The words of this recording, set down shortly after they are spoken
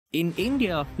In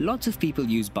India, lots of people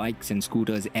use bikes and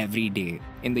scooters every day.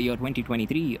 In the year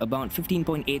 2023, about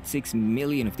 15.86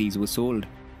 million of these were sold.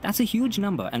 That's a huge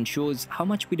number and shows how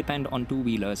much we depend on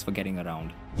two-wheelers for getting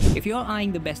around. If you're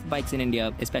eyeing the best bikes in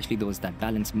India, especially those that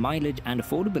balance mileage and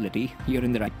affordability, you're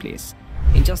in the right place.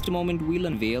 In just a moment, we'll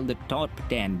unveil the top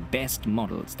 10 best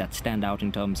models that stand out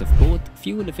in terms of both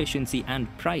fuel efficiency and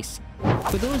price.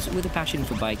 For those with a passion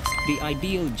for bikes, the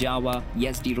ideal Jawa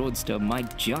SD Roadster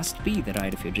might just be the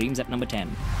ride of your dreams at number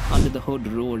 10. Under the hood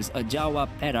roars a Jawa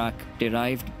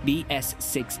Perak-derived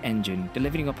BS6 engine,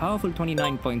 delivering a powerful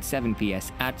 29.7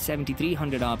 PS at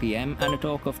 7300 RPM and a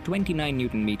torque of 29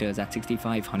 Nm at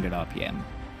 6500 RPM.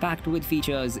 Packed with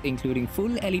features including full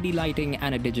LED lighting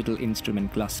and a digital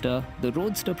instrument cluster, the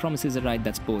Roadster promises a ride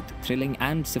that's both thrilling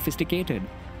and sophisticated.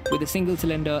 With a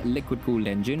single-cylinder liquid-cooled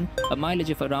engine, a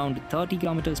mileage of around 30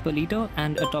 km per litre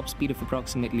and a top speed of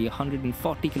approximately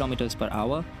 140 km per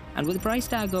hour, and with a price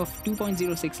tag of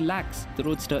 2.06 lakhs, the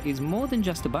Roadster is more than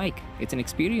just a bike, it's an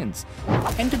experience.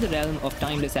 Enter the realm of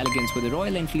timeless elegance with the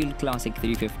Royal Enfield Classic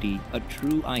 350, a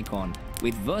true icon,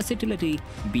 with versatility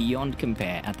beyond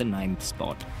compare at the 9th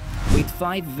spot. With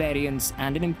 5 variants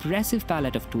and an impressive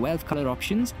palette of 12 colour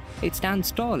options, it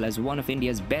stands tall as one of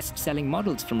India's best-selling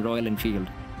models from Royal Enfield.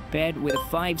 Paired with a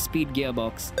 5-speed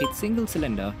gearbox, its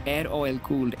single-cylinder,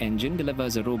 air-oil-cooled engine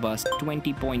delivers a robust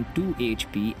 20.2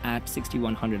 HP at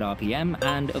 6100 RPM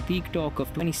and a peak torque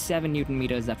of 27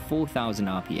 Nm at 4000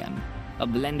 RPM. A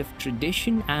blend of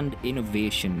tradition and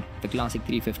innovation, the Classic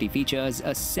 350 features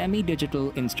a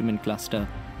semi-digital instrument cluster,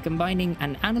 combining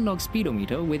an analog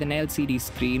speedometer with an LCD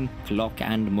screen, clock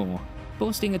and more.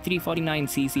 Boasting a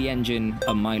 349cc engine,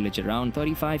 a mileage around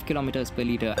 35 km per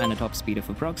litre and a top speed of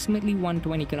approximately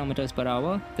 120 km per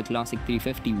hour, the Classic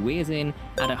 350 weighs in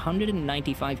at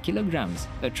 195 kg,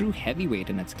 a true heavyweight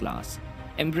in its class.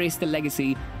 Embrace the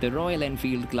legacy, the Royal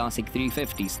Enfield Classic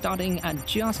 350 starting at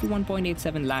just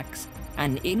 1.87 lakhs,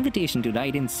 an invitation to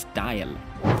ride in style.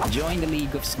 Join the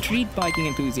league of street biking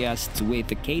enthusiasts with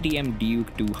the KTM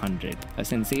Duke 200, a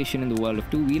sensation in the world of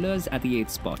two-wheelers at the 8th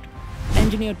spot.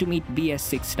 Engineered to meet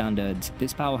BS6 standards,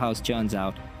 this powerhouse churns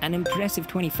out an impressive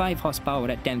 25 horsepower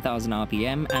at 10,000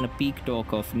 RPM and a peak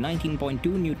torque of 19.2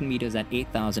 Nm at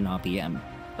 8,000 RPM.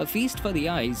 A feast for the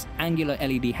eyes, angular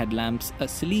LED headlamps, a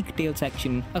sleek tail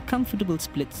section, a comfortable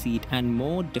split seat and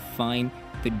more define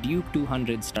the Duke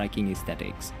 200's striking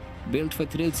aesthetics. Built for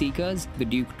thrill seekers, the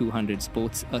Duke 200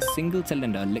 sports a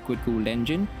single-cylinder liquid-cooled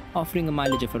engine, offering a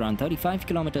mileage of around 35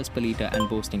 km per litre and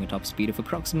boasting a top speed of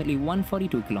approximately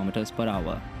 142 km per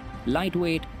hour.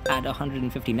 Lightweight at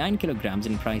 159 kg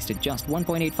and priced at just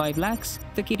 1.85 lakhs,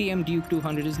 the KTM Duke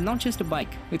 200 is not just a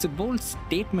bike, it's a bold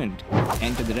statement.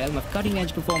 Enter the realm of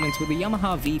cutting-edge performance with the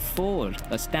Yamaha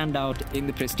V4, a standout in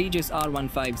the prestigious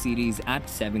R15 series at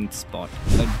 7th spot.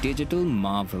 A digital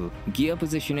marvel, gear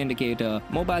position indicator,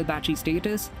 mobile battery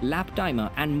status, lap timer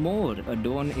and more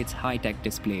adorn its high-tech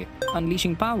display.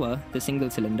 Unleashing power, the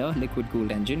single-cylinder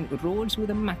liquid-cooled engine roars with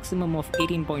a maximum of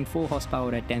 18.4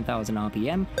 horsepower at 10,000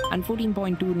 RPM and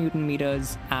 14.2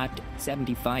 Nm at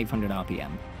 7500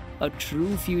 RPM. A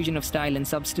true fusion of style and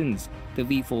substance, the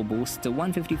V4 boasts a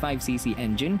 155cc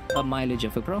engine, a mileage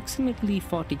of approximately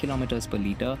 40 km per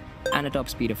litre, and a top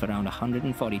speed of around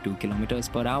 142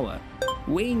 km per hour.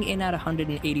 Weighing in at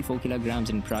 184 kg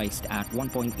and priced at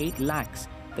 1.8 lakhs,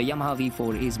 the Yamaha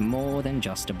V4 is more than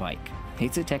just a bike.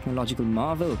 It's a technological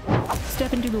marvel.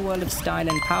 Step into the world of style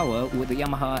and power with the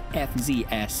Yamaha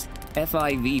FZS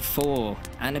FI V4,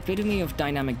 an epitome of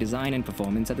dynamic design and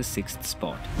performance at the 6th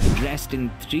spot. Dressed in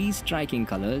 3 striking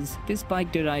colors, this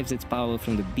bike derives its power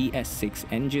from the BS6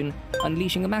 engine,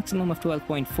 unleashing a maximum of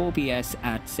 12.4 PS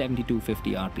at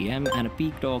 7250 RPM and a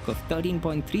peak torque of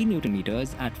 13.3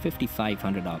 Nm at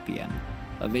 5500 RPM.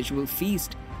 A visual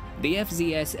feast. The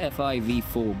FZS FI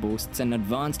V4 boasts an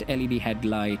advanced LED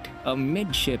headlight, a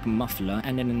midship muffler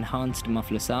and an enhanced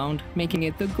muffler sound, making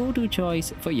it the go-to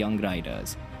choice for young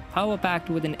riders. Power-packed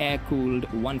with an air-cooled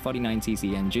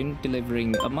 149cc engine,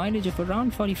 delivering a mileage of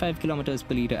around 45 km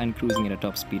per litre and cruising at a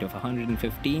top speed of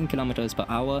 115 km per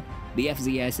hour, the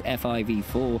FZS FI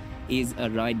V4 is a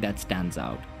ride that stands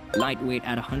out. Lightweight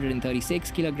at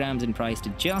 136 kg and priced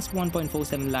at just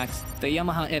 1.47 lakhs, the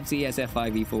Yamaha FZS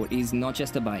FI V4 is not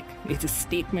just a bike, it's a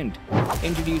statement.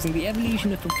 Introducing the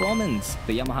evolution of performance,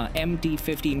 the Yamaha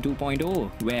MT-15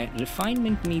 2.0, where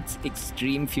refinement meets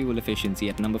extreme fuel efficiency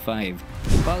at number 5.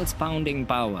 Pulse-pounding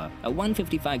power, a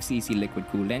 155cc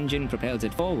liquid-cooled engine propels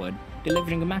it forward,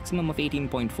 delivering a maximum of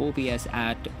 18.4 PS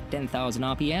at 10,000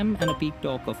 RPM and a peak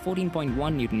torque of 14.1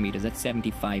 Nm at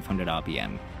 7,500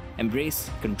 RPM. Embrace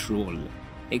control.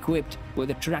 Equipped with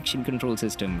a traction control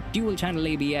system, dual-channel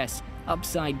ABS,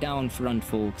 upside-down front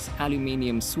forks,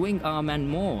 aluminium swing arm and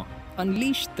more.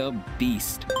 Unleash the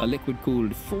beast, a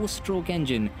liquid-cooled 4-stroke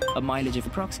engine, a mileage of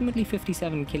approximately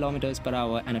 57 km per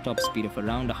hour and a top speed of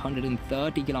around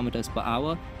 130 km per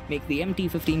hour make the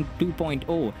MT-15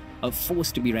 2.0 a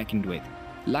force to be reckoned with.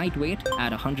 Lightweight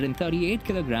at 138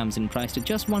 kilograms and priced at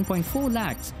just 1.4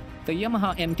 lakhs, the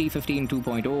Yamaha MT-15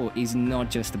 2.0 is not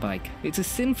just a bike, it's a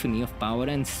symphony of power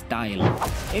and style.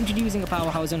 Introducing a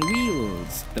powerhouse on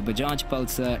wheels, the Bajaj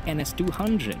Pulsar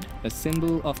NS200, a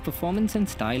symbol of performance and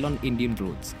style on Indian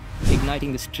roads.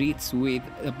 Igniting the streets with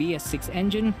a BS6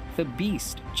 engine, the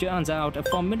Beast churns out a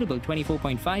formidable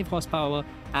 24.5 horsepower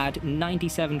at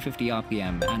 9750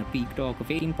 RPM and a peak torque of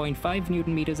 18.5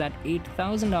 Nm at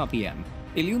 8000 RPM.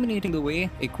 Illuminating the way,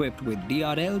 equipped with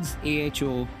DRLs,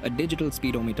 AHO, a digital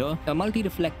speedometer, a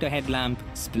multi-reflector headlamp,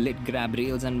 split grab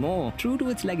rails and more. True to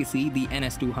its legacy, the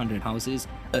NS200 houses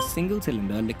a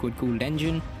single-cylinder liquid-cooled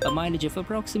engine, a mileage of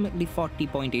approximately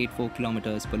 40.84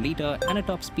 km per litre and a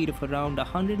top speed of around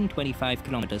 125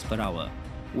 km per hour.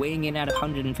 Weighing in at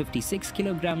 156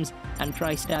 kilograms and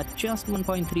priced at just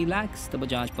 1.3 lakhs, the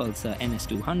Bajaj Pulsar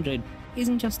NS200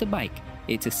 isn't just a bike,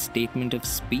 it's a statement of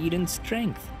speed and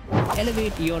strength.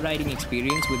 Elevate your riding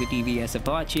experience with the TVS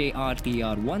Apache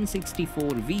RTR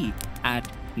 164V at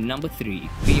number 3,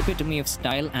 the epitome of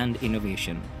style and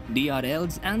innovation.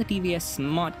 DRLs and the TVS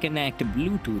Smart Connect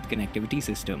Bluetooth connectivity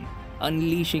system.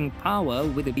 Unleashing power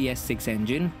with a BS6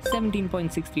 engine,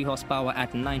 17.63 horsepower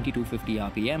at 9250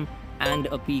 RPM, and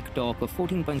a peak torque of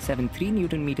 14.73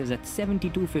 Nm at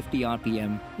 7250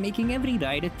 RPM, making every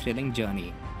ride a thrilling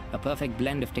journey. A perfect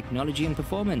blend of technology and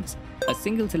performance. A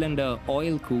single-cylinder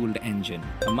oil-cooled engine,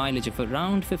 a mileage of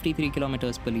around 53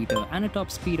 km per litre and a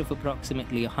top speed of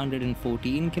approximately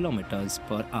 114 km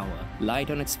per hour.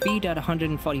 Light on its feet at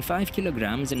 145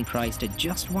 kilograms and priced at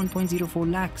just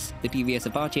 1.04 lakhs, the TVS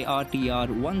Apache RTR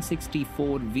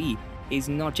 164V is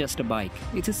not just a bike,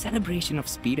 it's a celebration of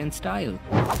speed and style.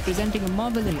 Presenting a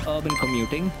marvel in urban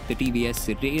commuting, the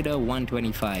TVS Raider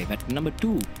 125 at number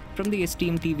 2 from the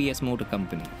esteemed TVS Motor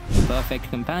Company. Perfect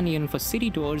companion for city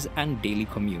tours and daily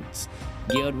commutes.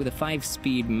 Geared with a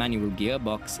 5-speed manual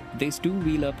gearbox, this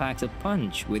two-wheeler packs a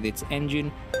punch with its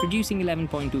engine, producing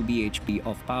 11.2 bhp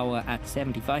of power at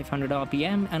 7500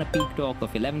 RPM and a peak torque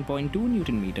of 11.2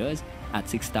 Nm at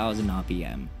 6000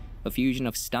 RPM. A fusion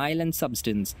of style and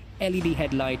substance, LED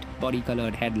headlight,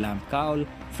 body-colored headlamp cowl,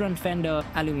 front fender,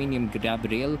 aluminium grab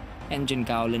rail, engine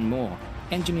cowl and more.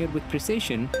 Engineered with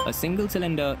precision, a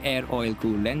single-cylinder air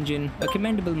oil-cooled engine, a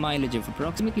commendable mileage of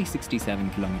approximately 67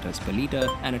 km per litre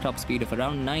and a top speed of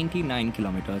around 99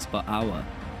 km per hour.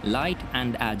 Light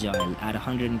and agile at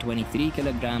 123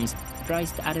 kilograms,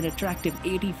 priced at an attractive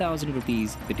 80,000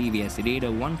 rupees, the TVS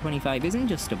Raider 125 isn't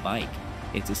just a bike.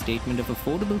 It's a statement of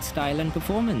affordable style and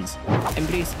performance.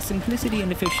 Embrace simplicity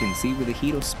and efficiency with the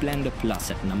Hero Splendor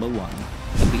Plus at number 1.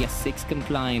 A BS6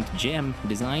 compliant gem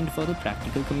designed for the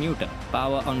practical commuter.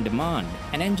 Power on demand.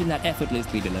 An engine that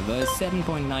effortlessly delivers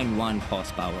 7.91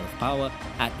 horsepower of power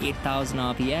at 8000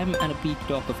 RPM and a peak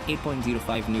torque of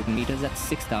 8.05 Nm at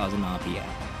 6000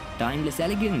 RPM. Timeless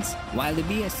elegance. While the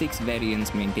BS6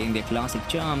 variants maintain their classic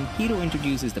charm, Hero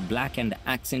introduces the Black and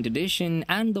Accent Edition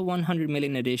and the 100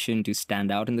 million edition to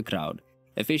stand out in the crowd.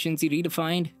 Efficiency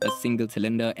redefined, a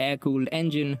single-cylinder air-cooled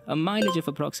engine, a mileage of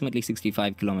approximately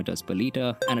 65 km per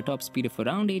litre and a top speed of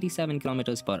around 87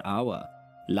 km per hour.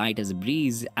 Light as a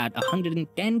breeze at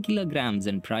 110 kilograms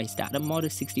and priced at a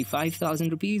modest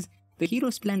 65,000 rupees, the Hero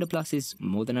Splendor Plus is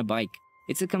more than a bike.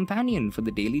 It's a companion for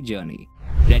the daily journey.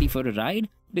 Ready for a ride?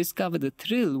 Discover the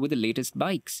thrill with the latest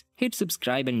bikes. Hit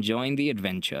subscribe and join the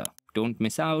adventure. Don't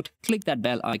miss out. Click that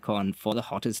bell icon for the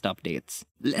hottest updates.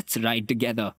 Let's ride together.